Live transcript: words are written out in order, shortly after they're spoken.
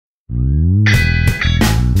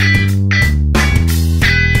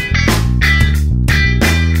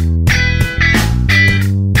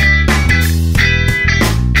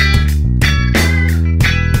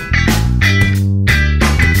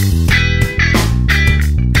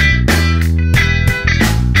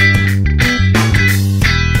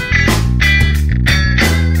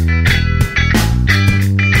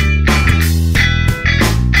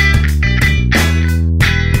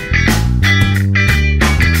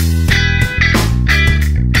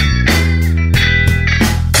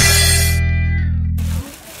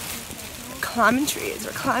climbing trees.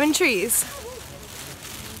 We're climbing trees.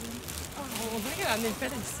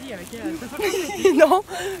 Non,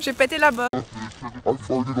 j'ai pété là-bas. I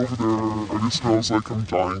farted over there and it smells like I'm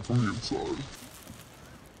dying from the inside.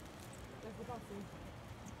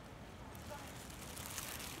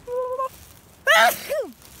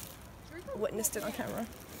 Witnessed it on camera.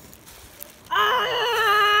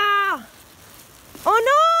 Ah! Oh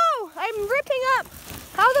no! I'm ripping up!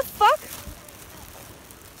 How the fuck?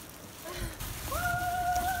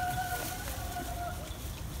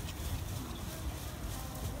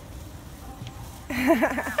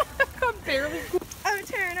 I'm barely. Our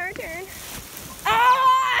turn, our turn.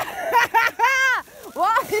 Ah!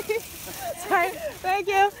 Why? Sorry, thank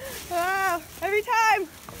you. Ah, every time.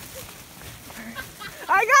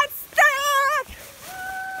 I got stuck!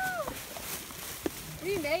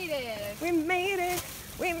 We made it. We made it.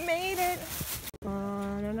 We made it.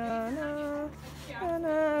 Na, na, na, na. Na,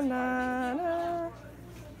 na, na.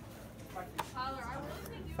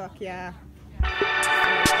 Fuck yeah.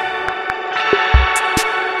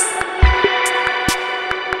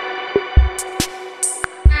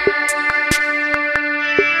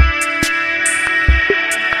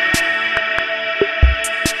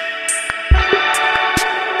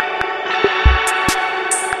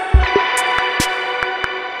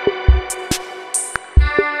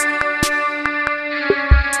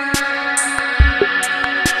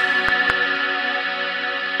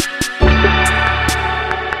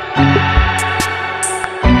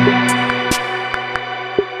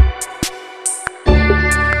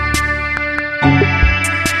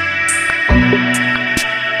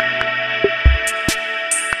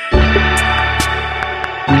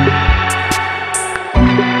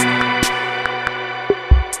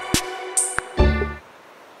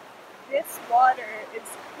 This water is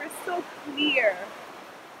crystal clear.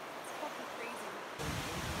 It's fucking crazy.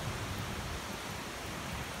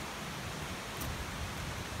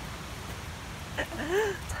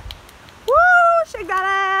 Woo! Shake that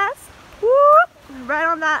ass! Woo! Right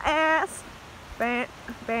on that ass. Bam,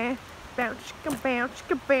 bam, bam, chicka, bam,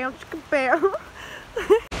 chicka, bam, chicka, bam.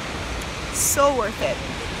 So worth it.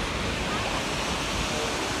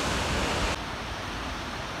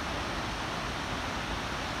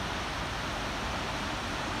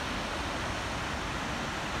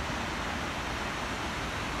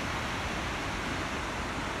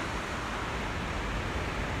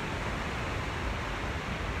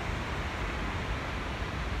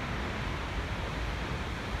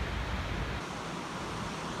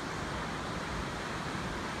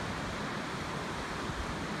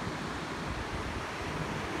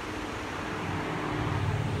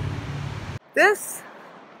 This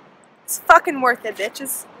is fucking worth it,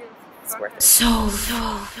 bitches. It's worth it. So.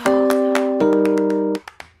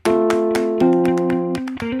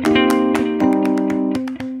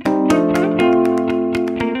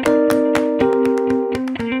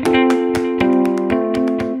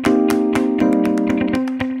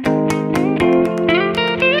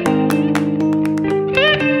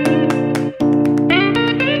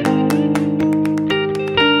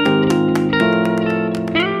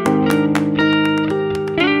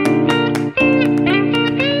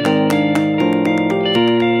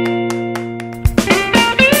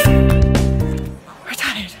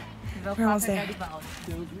 We're almost there.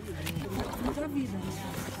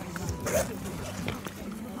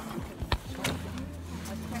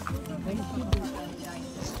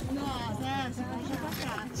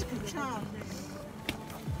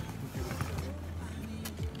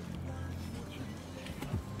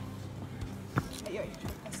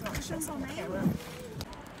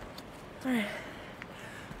 Alright,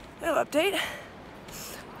 little update.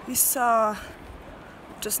 We saw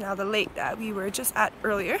just now the lake that we were just at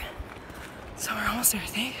earlier. So we're almost there, I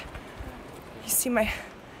think. You see my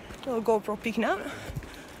little GoPro peeking out.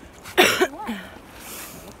 I'm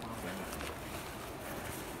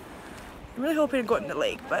really hoping to go in the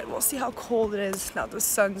lake, but we'll see how cold it is now the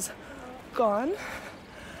sun's gone.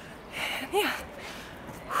 And yeah,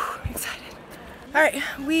 whew, excited. All right,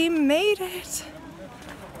 we made it.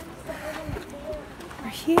 We're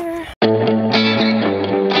here.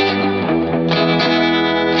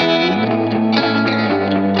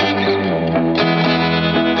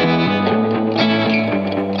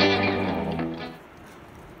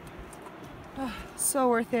 So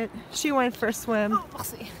worth it. She went for a swim. I'll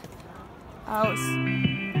see. I was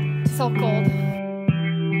So cold.